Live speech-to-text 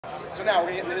So now we're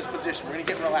gonna get into this position. We're gonna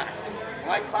get relaxed.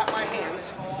 When I clap my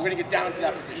hands, we're gonna get down to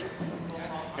that position.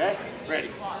 Okay?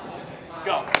 Ready.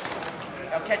 Go.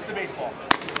 Now catch the baseball.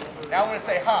 Now I'm gonna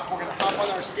say hop. We're gonna hop on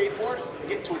our skateboard and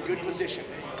get into a good position.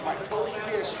 My toes should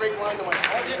be in a straight line to my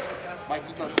target.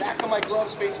 The back of my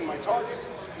gloves facing my target.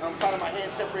 And I'm kind of my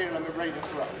hands separated and I'm ready to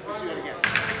throw. Let's do that again.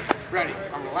 Ready.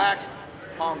 I'm relaxed.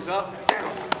 Palms up.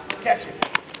 Down. Catch it.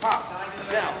 Hop.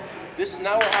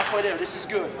 Now we're halfway there. This is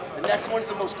good. The next one's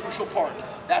the most crucial part.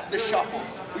 That's the shuffle.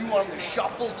 We want them to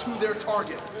shuffle to their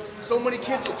target. So many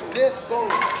kids will do this, boom.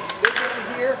 They get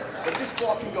to here, but this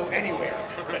ball can go anywhere.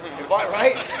 If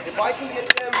I can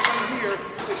get them from here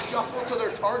to shuffle to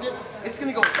their target, it's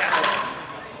gonna go that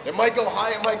way. It might go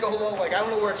high, it might go low, like I don't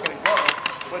know where it's gonna go,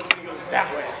 but it's gonna go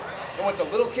that way. And with the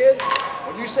little kids,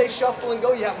 when you say shuffle and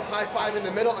go, you have them high five in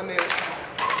the middle and they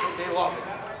love it.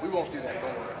 We won't do that,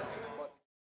 don't worry.